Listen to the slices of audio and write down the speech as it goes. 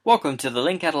Welcome to the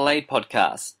LinkAdelaide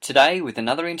podcast, today with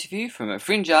another interview from a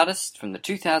fringe artist from the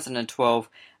 2012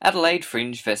 Adelaide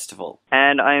Fringe Festival.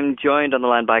 And I'm joined on the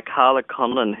line by Carla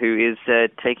Conlin, who is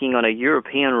taking on a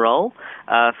European role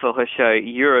for her show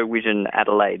Eurowision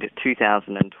Adelaide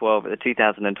 2012 at the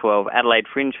 2012 Adelaide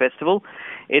Fringe Festival.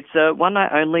 It's a one-night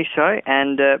only show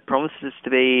and promises to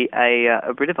be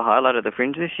a bit of a highlight of the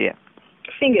Fringe this year.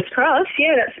 Fingers crossed,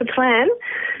 yeah, that's the plan.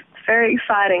 It's very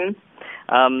exciting.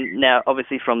 Now,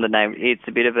 obviously from the name, it's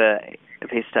a bit of a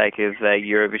piss take of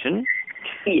Eurovision.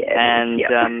 Yeah.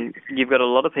 And you've got a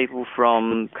lot of people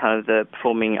from kind of the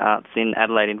performing arts in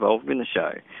Adelaide involved in the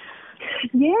show.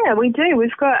 Yeah, we do.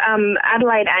 We've got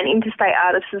Adelaide and interstate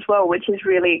artists as well, which is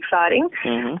really exciting.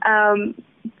 Mm-hmm.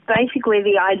 Basically,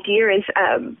 the idea is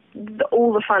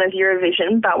all the fun of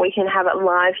Eurovision, but we can have it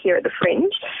live here at the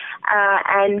Fringe.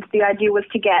 And the idea was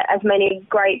to get as many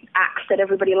great acts that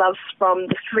everybody loves from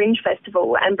the Fringe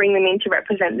Festival and bring them in to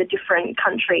represent the different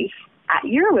countries at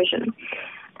Eurovision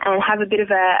and have a bit of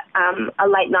a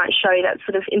late-night show that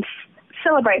sort of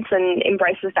celebrates and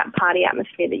embraces that party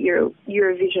atmosphere that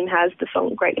Eurovision has, the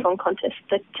Great Song Contest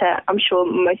that I'm sure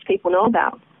most people know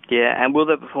about. Yeah, and will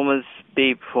the performers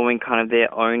be performing kind of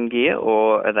their own gear,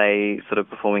 or are they sort of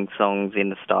performing songs in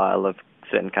the style of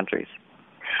certain countries?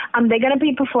 They're going to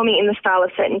be performing in the style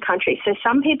of certain countries. So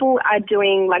some people are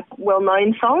doing like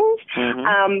well-known songs,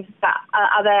 but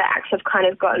other acts have kind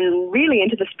of gotten really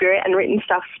into the spirit and written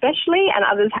stuff specially, and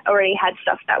others already had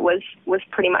stuff that was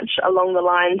pretty much along the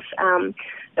lines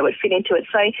that would fit into it.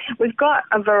 So we've got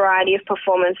a variety of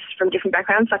performers from different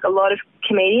backgrounds, like a lot of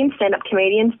comedians, stand-up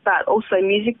comedians, but also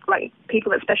music, like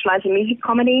people that specialise in music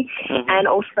comedy, and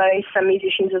also some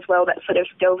musicians as well that sort of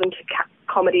delve into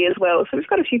comedy as well. So we've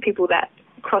got a few people that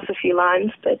cross a few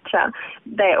lines, but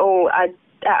they all are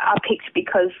picked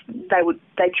because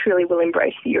they truly will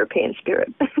embrace the European spirit.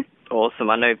 Awesome.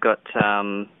 I know you've got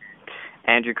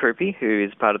Andrew Krupe, who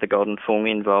is part of the Golden Form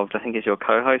involved, I think is your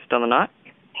co-host on the night.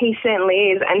 He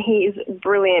certainly is, and he is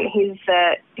brilliant.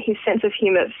 His sense of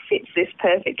humour fits this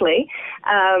perfectly.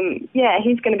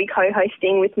 He's going to be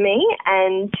co-hosting with me,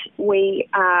 and we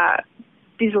are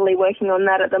busily working on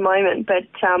that at the moment, but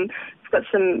we've got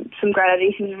some great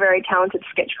ideas. He's a very talented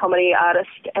sketch comedy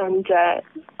artist, and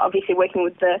obviously working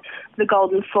with the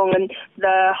Golden Fung, and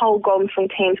the whole Golden Fung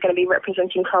team is going to be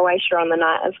representing Croatia on the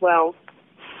night as well.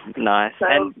 Nice. So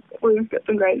and we've got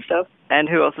some great stuff. And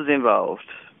who else is involved?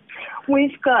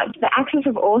 We've got the Axis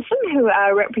of Awesome, who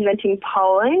are representing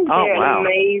Poland. Oh, they're wow. an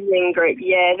amazing group.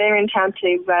 Yeah, they're in town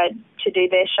to do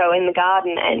their show in the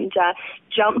Garden, and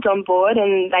jumped on board,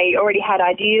 and they already had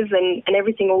ideas and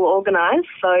everything all organised.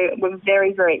 So we're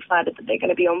very, very excited that they're going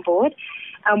to be on board.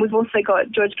 We've also got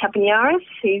George Kapiniaris,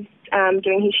 who's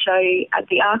doing his show at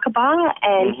the Arca,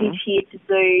 and he's here to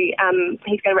do.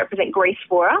 He's going to represent Greece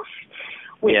for us,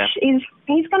 which is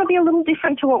he's going to be a little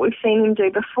different to what we've seen him do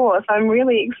before. So I'm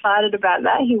really excited about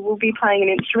that. He will be playing an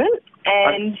instrument.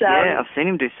 And I've seen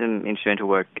him do some instrumental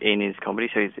work in his comedy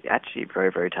show. He's actually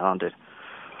very, very talented.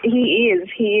 He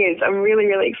is. I'm really,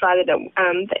 really excited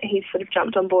that he's sort of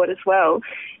jumped on board as well.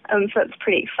 So it's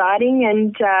pretty exciting.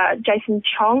 And Jason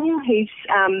Chong, he's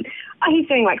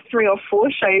doing like 3 or 4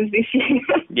 shows this year.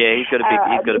 Yeah, he's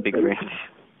got a big fringe.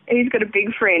 He's got a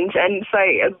big fringe, and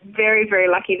so very, very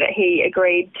lucky that he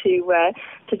agreed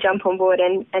to jump on board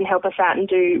and help us out and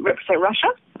represent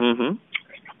Russia. Mm-hmm.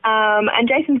 And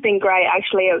Jason's been great,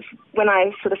 actually. It was when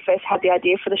I sort of first had the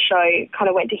idea for the show, kind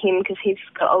of went to him because he's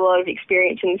got a lot of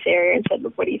experience in this area and said,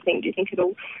 look, what do you think? Do you think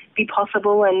it'll be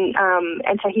possible? And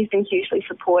so he's been hugely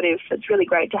supportive. So it's really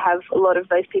great to have a lot of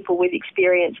those people with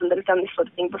experience and that have done this sort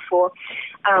of thing before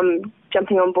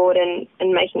jumping on board and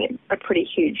making it a pretty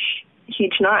huge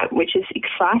night, which is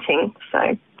exciting.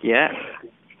 So yeah,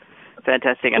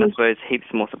 fantastic. And I suppose heaps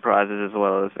more surprises as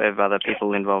well as other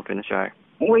people involved in the show.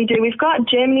 We do. We've got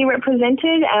Germany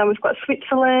represented, and we've got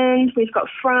Switzerland, we've got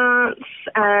France,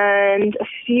 and a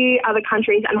few other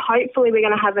countries, and hopefully we're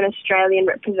going to have an Australian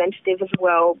representative as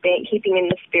well, keeping in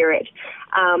the spirit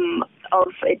of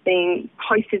it being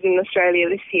hosted in Australia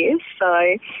this year.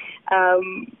 So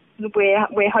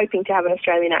we're hoping to have an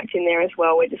Australian act in there as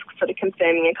well. We're just sort of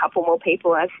confirming a couple more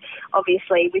people, as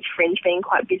obviously with Fringe being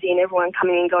quite busy and everyone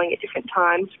coming and going at different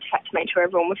times, we just had to make sure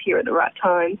everyone was here at the right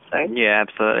time. So yeah,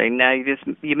 absolutely. Now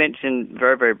you mentioned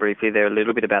very, very briefly there a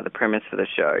little bit about the premise for the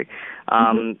show.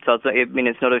 So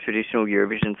it's not a traditional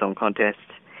Eurovision Song Contest.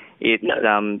 It's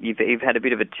you've had a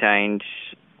bit of a change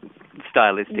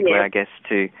stylistically, I guess,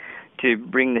 to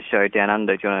bring the show down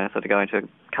under. Do you want to sort of go into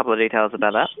a couple of details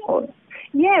about that? Sure.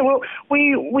 Yeah, well,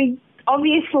 we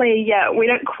Obviously, yeah, we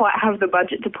don't quite have the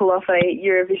budget to pull off a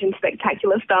Eurovision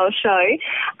spectacular style show.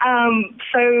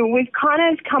 So we've kind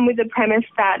of come with the premise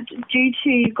that due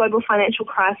to global financial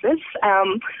crisis,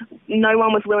 no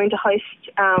one was willing to host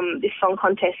this song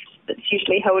contest that's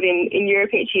usually held in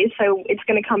Europe each year. So it's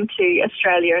going to come to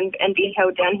Australia and be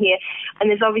held down here. And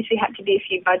there's obviously had to be a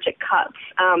few budget cuts.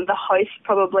 The hosts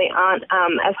probably aren't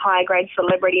as high a grade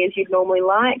celebrity as you'd normally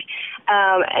like.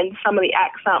 And some of the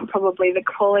acts aren't probably the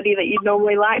quality that you'd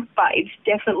normally like, but it's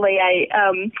definitely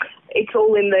it's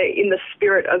all in the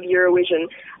spirit of Eurovision.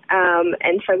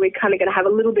 And so we're kind of going to have a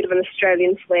little bit of an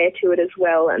Australian flair to it as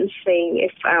well, and seeing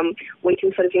if we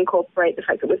can sort of incorporate the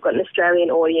fact that we've got an Australian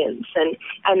audience and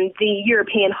the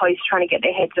European hosts trying to get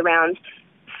their heads around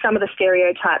some of the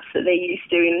stereotypes that they're used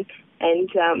to and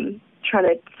trying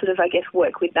to sort of, I guess,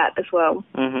 work with that as well.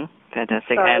 Mm-hmm.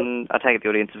 Fantastic. So, and I take it the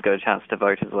audience has got a chance to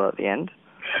vote as well at the end?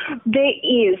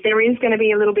 There is going to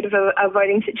be a little bit of a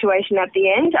voting situation at the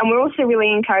end, and we're also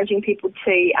really encouraging people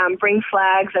to bring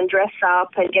flags and dress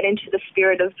up and get into the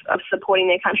spirit of supporting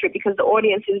their country, because the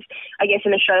audience is, I guess,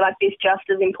 in a show like this just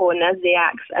as important as the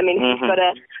acts. I mean, if you've got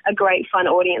a great, fun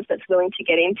audience that's willing to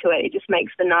get into it, it just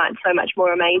makes the night so much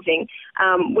more amazing.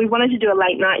 We wanted to do a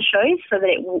late night show so that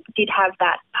it did have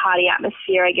that party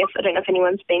atmosphere, I guess. I don't know if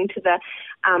anyone's been to the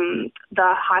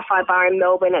Hi-Fi Bar in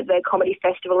Melbourne at the Comedy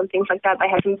Festival and things like that. They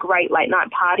have some great late night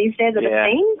parties there that are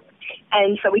themed,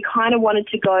 and so we kind of wanted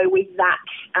to go with that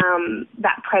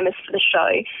premise for the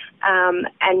show,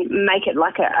 and make it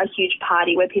like a huge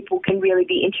party where people can really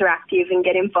be interactive and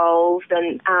get involved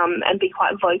and be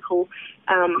quite vocal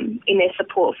in their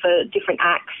support for different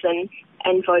acts and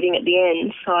voting at the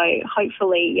end. So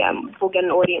hopefully we'll get an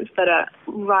audience that are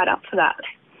right up for that.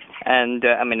 And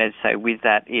I mean, as I say, with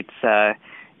that, it's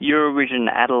Eurovision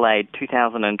Adelaide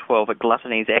 2012 at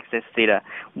Gluttony's Excess Theatre,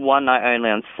 one night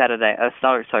only on Sunday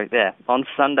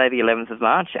the 11th of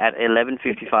March at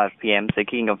 11:55 p.m, so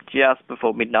kicking off just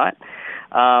before midnight,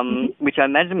 which I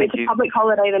imagine it's a public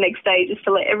holiday the next day, just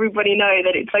to let everybody know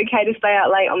that it's okay to stay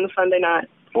out late on the Sunday night.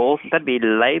 Or that'd be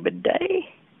Labor Day?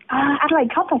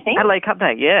 Adelaide Cup, I think. Adelaide Cup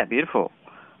Day, yeah, beautiful.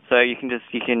 So you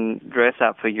can dress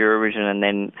up for Eurovision and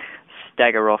then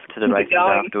stagger off to the races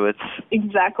afterwards.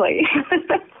 Exactly.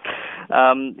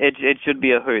 It should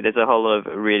be a hoot. There's a whole lot of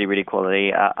really, really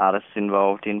quality artists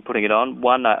involved in putting it on.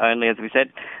 One night only, as we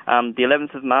said. The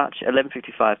 11th of March,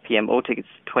 11:55 p.m. All tickets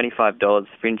 $25.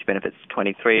 Fringe benefits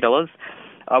 $23.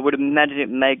 I would imagine it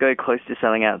may go close to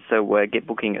selling out, so get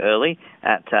booking early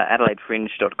at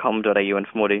adelaidefringe.com.au, and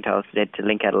for more details, head to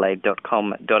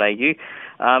linkadelaide.com.au.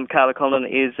 Carla Conlin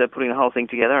is putting the whole thing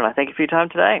together, and I thank you for your time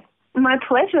today. My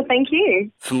pleasure, thank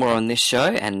you. For more on this show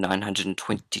and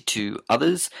 922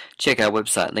 others, check our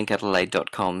website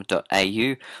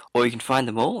linkadelaide.com.au, or you can find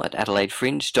them all at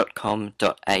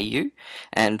adelaidefringe.com.au.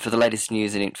 And for the latest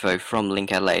news and info from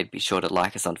Link Adelaide, be sure to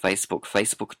like us on Facebook,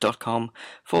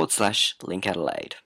 facebook.com/linkadelaide.